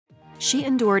She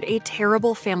endured a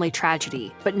terrible family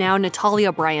tragedy, but now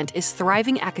Natalia Bryant is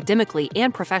thriving academically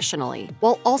and professionally,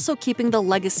 while also keeping the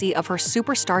legacy of her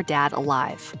superstar dad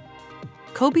alive.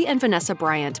 Kobe and Vanessa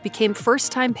Bryant became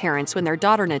first-time parents when their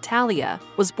daughter Natalia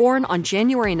was born on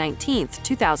January 19,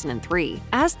 2003.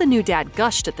 As the new dad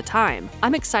gushed at the time,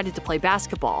 "I'm excited to play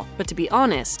basketball, but to be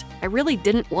honest, I really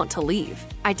didn't want to leave.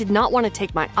 I did not want to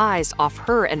take my eyes off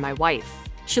her and my wife.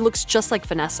 She looks just like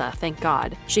Vanessa, thank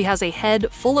God. She has a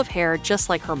head full of hair just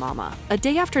like her mama." A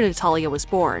day after Natalia was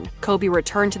born, Kobe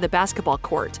returned to the basketball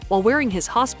court while wearing his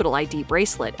hospital ID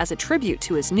bracelet as a tribute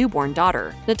to his newborn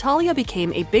daughter. Natalia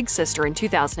became a big sister in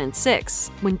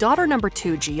 2006 when daughter number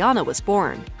 2 Gianna was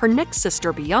born. Her next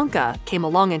sister Bianca came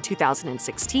along in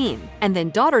 2016, and then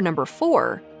daughter number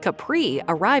 4, Capri,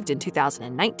 arrived in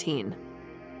 2019.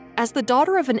 As the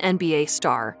daughter of an NBA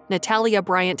star, Natalia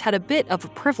Bryant had a bit of a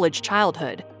privileged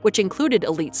childhood, which included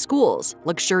elite schools,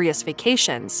 luxurious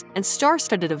vacations, and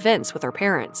star-studded events with her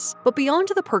parents. But beyond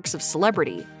the perks of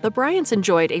celebrity, the Bryants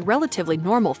enjoyed a relatively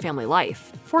normal family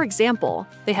life. For example,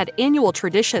 they had annual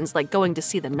traditions like going to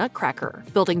see the Nutcracker,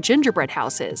 building gingerbread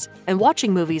houses, and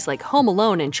watching movies like Home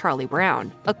Alone and Charlie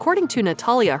Brown. According to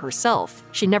Natalia herself,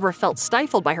 she never felt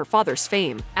stifled by her father's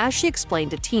fame. As she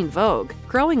explained to Teen Vogue,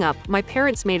 "Growing up, my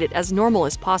parents made it as normal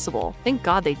as possible. Thank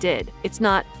God they did. It's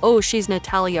not, oh, she's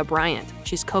Natalia Bryant.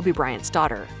 She's Kobe Bryant's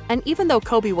daughter." And even though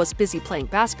Kobe was busy playing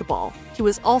basketball, he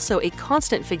was also a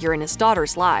constant figure in his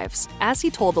daughters' lives. As he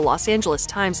told the Los Angeles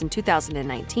Times in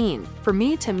 2019, "For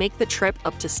me to make the trip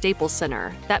up to Staples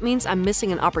Center, that means I'm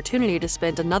missing an opportunity to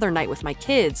spend another night with my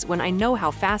kids when I know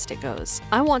how fast it goes.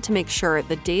 I want to make sure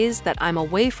the days that I'm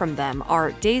away from them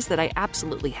are days that I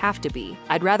absolutely have to be.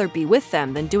 I'd rather be with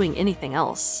them than doing anything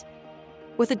else."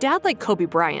 With a dad like Kobe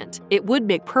Bryant, it would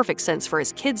make perfect sense for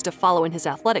his kids to follow in his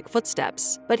athletic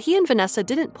footsteps, but he and Vanessa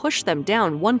didn't push them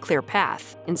down one clear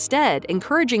path, instead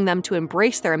encouraging them to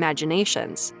embrace their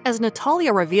imaginations. As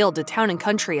Natalia revealed to Town &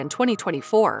 Country in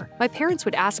 2024, "My parents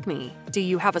would ask me, 'Do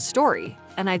you have a story?'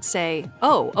 And I'd say,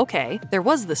 'Oh, okay, there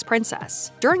was this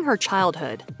princess.'" During her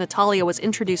childhood, Natalia was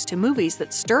introduced to movies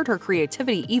that stirred her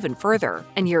creativity even further,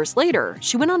 and years later,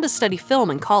 she went on to study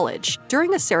film in college.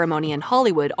 During a ceremony in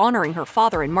Hollywood honoring her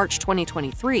father in March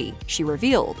 2023, she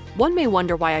revealed, "One may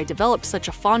wonder why I developed such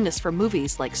a fondness for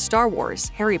movies like Star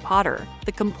Wars, Harry Potter,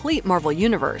 the complete Marvel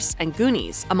Universe, and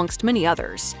Goonies, amongst many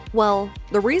others. Well,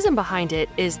 the reason behind it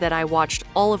is that I watched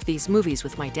all of these movies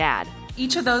with my dad."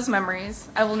 Each of those memories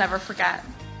I will never forget.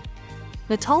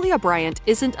 Natalia Bryant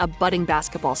isn't a budding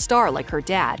basketball star like her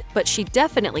dad, but she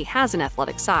definitely has an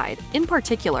athletic side. In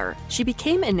particular, she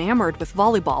became enamored with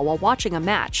volleyball while watching a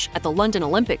match at the London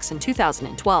Olympics in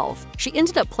 2012. She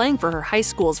ended up playing for her high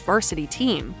school's varsity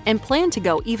team and planned to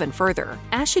go even further.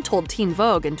 As she told Teen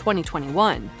Vogue in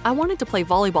 2021, "I wanted to play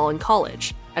volleyball in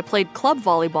college. I played club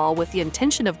volleyball with the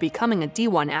intention of becoming a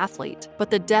D1 athlete, but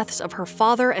the deaths of her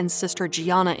father and sister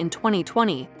Gianna in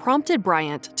 2020 prompted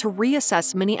Bryant to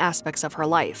reassess many aspects of her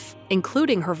life,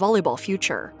 including her volleyball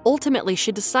future. Ultimately,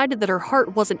 she decided that her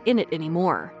heart wasn't in it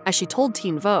anymore. As she told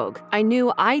Teen Vogue, "I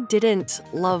knew I didn't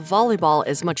love volleyball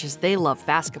as much as they love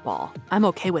basketball. I'm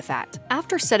okay with that."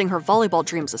 After setting her volleyball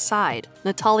dreams aside,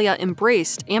 Natalia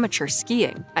embraced amateur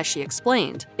skiing. As she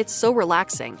explained, "It's so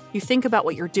relaxing. You think about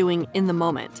what you're doing in the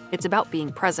moment. It's about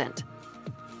being present."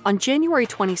 On January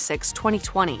 26,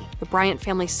 2020, the Bryant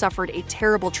family suffered a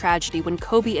terrible tragedy when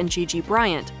Kobe and Gigi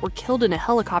Bryant were killed in a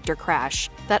helicopter crash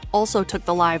that also took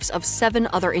the lives of 7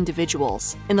 other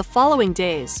individuals. In the following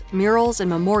days, murals and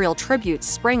memorial tributes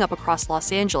sprang up across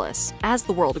Los Angeles as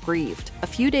the world grieved. A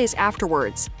few days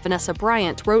afterwards, Vanessa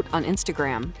Bryant wrote on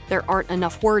Instagram, "There aren't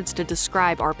enough words to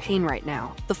describe our pain right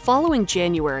now." The following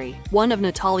January, one of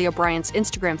Natalia Bryant's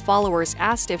Instagram followers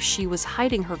asked if she was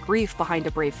hiding her grief behind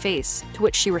a brave face, to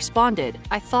which she responded,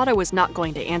 "I thought I was not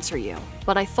going to answer you,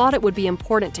 but I thought it would be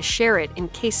important to share it in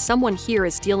case someone here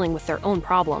is dealing with their own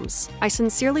problems. I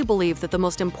sincerely believe that the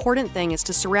most important thing is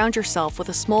to surround yourself with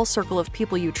a small circle of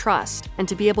people you trust and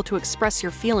to be able to express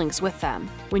your feelings with them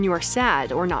when you are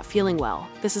sad or not feeling well.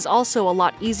 This is also a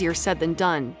lot easier said than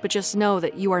done, but just know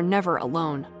that you are never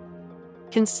alone."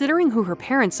 Considering who her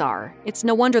parents are, it's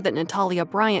no wonder that Natalia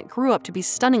Bryant grew up to be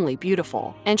stunningly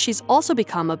beautiful, and she's also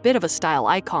become a bit of a style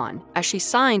icon. As she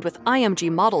signed with IMG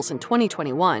Models in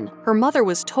 2021, her mother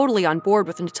was totally on board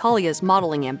with Natalia's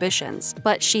modeling ambitions,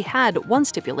 but she had one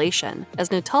stipulation.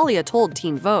 As Natalia told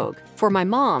Teen Vogue, "For my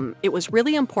mom, it was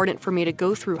really important for me to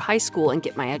go through high school and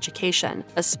get my education,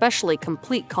 especially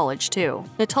complete college too."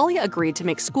 Natalia agreed to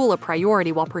make school a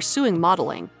priority while pursuing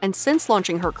modeling, and since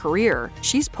launching her career,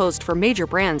 she's posed for major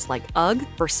brands like UGG,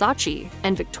 Versace,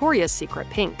 and Victoria's Secret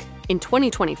Pink. In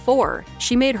 2024,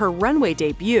 she made her runway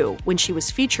debut when she was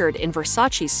featured in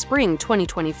Versace's Spring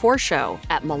 2024 show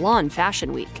at Milan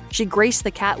Fashion Week. She graced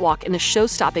the catwalk in a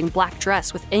show-stopping black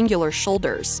dress with angular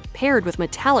shoulders, paired with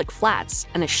metallic flats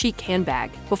and a chic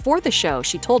handbag. Before the show,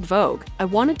 she told Vogue, "I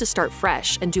wanted to start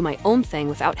fresh and do my own thing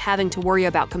without having to worry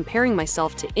about comparing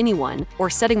myself to anyone or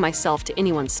setting myself to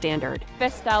anyone's standard."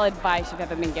 Best style advice you've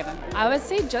ever been given? I would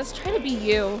say just try to be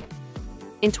you.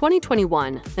 In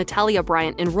 2021, Natalia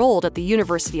Bryant enrolled at the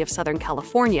University of Southern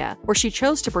California, where she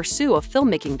chose to pursue a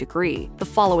filmmaking degree. The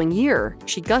following year,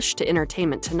 she gushed to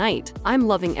Entertainment Tonight, "I'm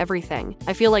loving everything.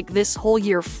 I feel like this whole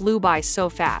year flew by so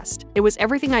fast. It was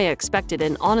everything I expected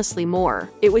and honestly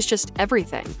more. It was just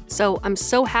everything. So I'm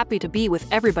so happy to be with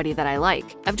everybody that I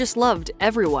like. I've just loved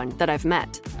everyone that I've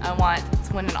met." I want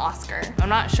to win an Oscar. I'm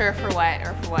not sure for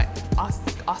what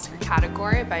Oscar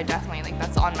category, but I definitely think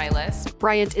that's on my list.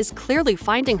 Bryant is clearly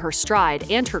finding her stride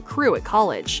and her crew at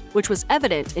college, which was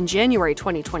evident in January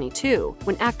 2022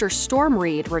 when actor Storm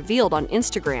Reid revealed on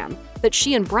Instagram that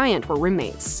she and Bryant were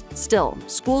roommates. Still,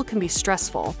 school can be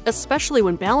stressful, especially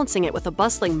when balancing it with a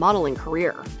bustling modeling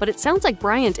career. But it sounds like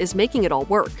Bryant is making it all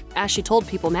work. As she told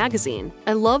People magazine,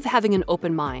 "I love having an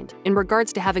open mind. In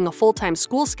regards to having a full-time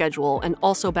school schedule and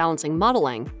also balancing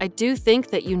modeling, I do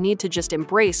think that you need to just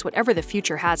embrace whatever the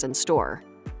future has in store."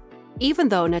 Even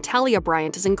though Natalia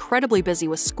Bryant is incredibly busy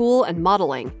with school and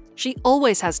modeling, she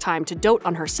always has time to dote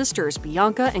on her sisters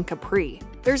Bianca and Capri.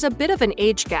 There's a bit of an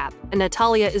age gap, and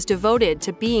Natalia is devoted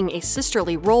to being a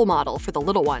sisterly role model for the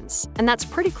little ones. And that's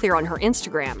pretty clear on her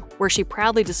Instagram, where she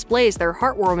proudly displays their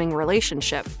heartwarming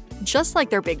relationship. Just like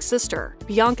their big sister,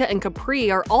 Bianca and Capri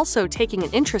are also taking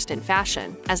an interest in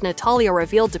fashion. As Natalia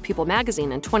revealed to People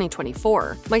magazine in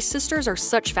 2024, "My sisters are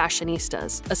such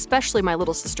fashionistas, especially my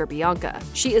little sister Bianca.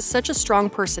 She is such a strong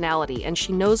personality and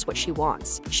she knows what she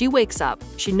wants. She wakes up,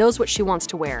 she knows what she wants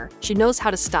to wear, she knows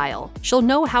how to style. She'll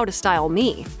know how to style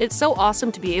me." It's so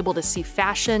awesome to be able to see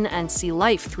fashion and see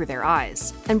life through their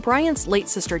eyes. And Bryant's late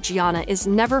sister Gianna is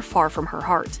never far from her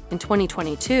heart. In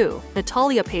 2022,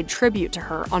 Natalia paid tribute to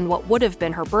her on what would have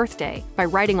been her birthday by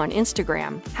writing on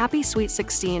Instagram, "Happy Sweet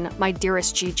 16, my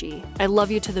dearest Gigi. I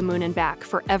love you to the moon and back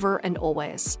forever and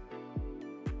always."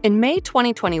 In May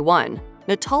 2021,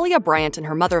 Natalia Bryant and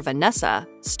her mother Vanessa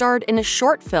starred in a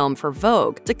short film for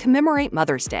Vogue to commemorate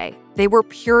Mother's Day. They were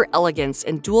pure elegance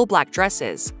in dual black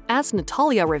dresses. As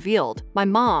Natalia revealed, "My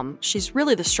mom, she's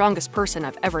really the strongest person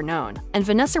I've ever known." And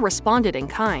Vanessa responded in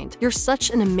kind, "You're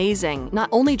such an amazing, not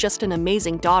only just an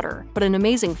amazing daughter, but an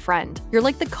amazing friend. You're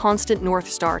like the constant North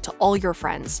Star to all your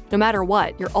friends. No matter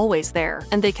what, you're always there,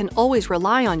 and they can always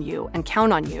rely on you and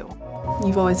count on you."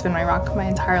 You've always been my rock my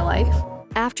entire life.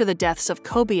 After the deaths of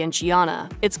Kobe and Gianna,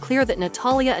 it's clear that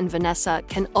Natalia and Vanessa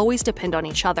can always depend on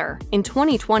each other. In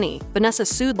 2020, Vanessa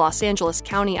sued Los Angeles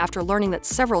County after learning that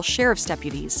several sheriff's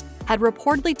deputies had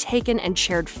reportedly taken and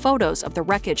shared photos of the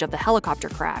wreckage of the helicopter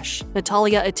crash.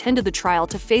 Natalia attended the trial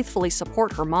to faithfully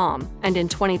support her mom, and in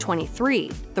 2023,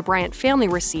 the Bryant family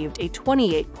received a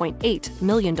 $28.8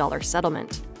 million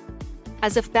settlement.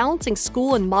 As if balancing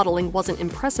school and modeling wasn't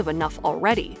impressive enough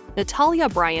already, Natalia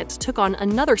Bryant took on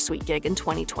another sweet gig in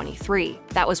 2023.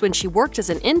 That was when she worked as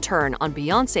an intern on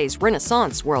Beyonce's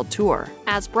Renaissance World Tour.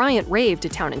 As Bryant raved to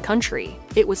Town and Country,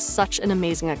 it was such an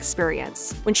amazing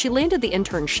experience. When she landed the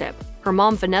internship, her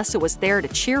mom Vanessa was there to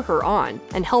cheer her on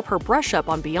and help her brush up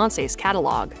on Beyonce's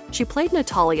catalog. She played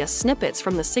Natalia snippets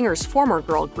from the singer's former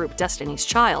girl group Destiny's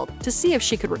Child to see if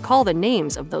she could recall the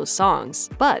names of those songs.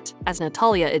 But, as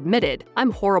Natalia admitted,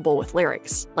 "I'm horrible with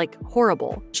lyrics. Like,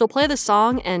 horrible. She'll play the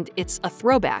song and it's a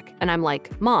throwback, and I'm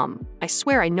like, Mom, I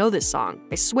swear I know this song.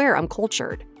 I swear I'm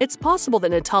cultured." It's possible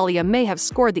that Natalia may have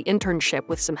scored the internship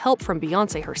with some help from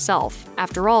Beyonce herself.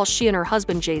 After all, she and her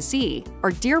husband Jay-Z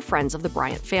are dear friends of the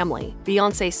Bryant family.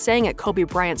 Beyonce sang at Kobe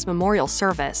Bryant's memorial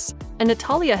service, and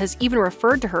Natalia has even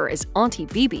referred to her as Auntie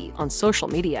Bibi on social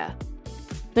media.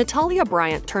 Natalia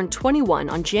Bryant turned 21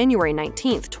 on January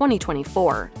 19,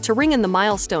 2024. To ring in the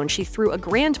milestone, she threw a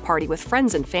grand party with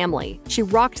friends and family. She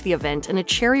rocked the event in a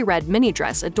cherry red mini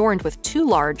dress adorned with 2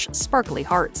 large, sparkly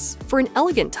hearts. For an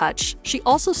elegant touch, she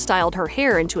also styled her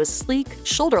hair into a sleek,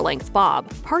 shoulder-length bob.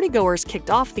 Partygoers kicked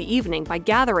off the evening by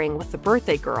gathering with the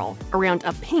birthday girl around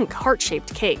a pink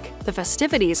heart-shaped cake. The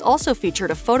festivities also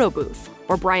featured a photo booth,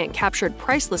 where Bryant captured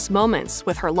priceless moments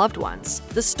with her loved ones.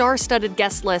 The star-studded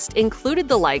guest list included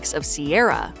the likes of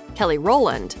Ciara, Kelly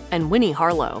Rowland, and Winnie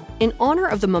Harlow. In honor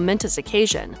of the momentous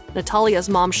occasion, Natalia's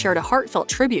mom shared a heartfelt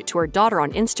tribute to her daughter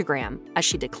on Instagram as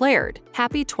she declared,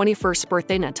 "Happy 21st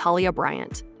birthday, Natalia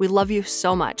Bryant. We love you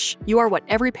so much. You are what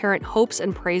every parent hopes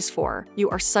and prays for. You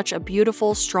are such a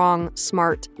beautiful, strong,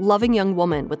 smart, loving young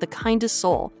woman with the kindest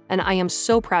soul, and I am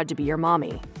so proud to be your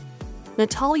mommy."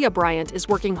 Natalia Bryant is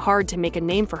working hard to make a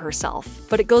name for herself,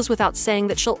 but it goes without saying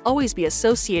that she'll always be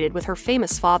associated with her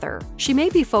famous father. She may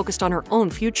be focused on her own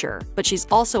future, but she's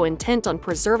also intent on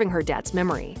preserving her dad's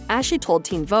memory. As she told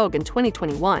Teen Vogue in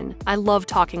 2021, "I love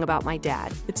talking about my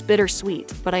dad. It's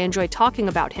bittersweet, but I enjoy talking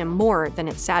about him more than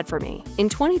it's sad for me." In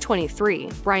 2023,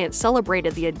 Bryant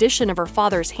celebrated the addition of her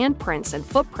father's handprints and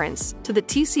footprints to the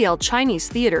TCL Chinese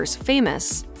Theater's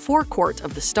famous Forecourt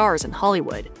of the Stars in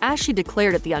Hollywood, as she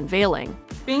declared at the unveiling,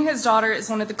 "Being his daughter is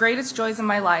one of the greatest joys in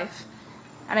my life,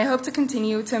 and I hope to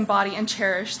continue to embody and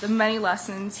cherish the many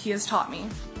lessons he has taught me."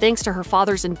 Thanks to her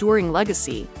father's enduring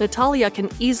legacy, Natalia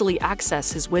can easily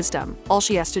access his wisdom. All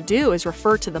she has to do is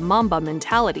refer to the Mamba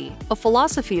mentality, a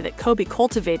philosophy that Kobe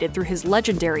cultivated through his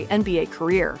legendary NBA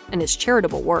career and his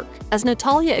charitable work. As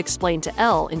Natalia explained to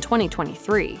Elle in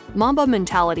 2023, Mamba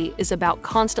mentality is about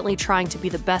constantly trying to be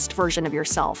the best version of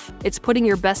yourself. It's putting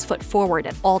your best foot forward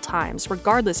at all times,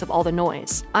 regardless of all the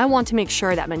noise. I want to make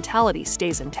sure that mentality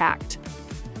stays intact.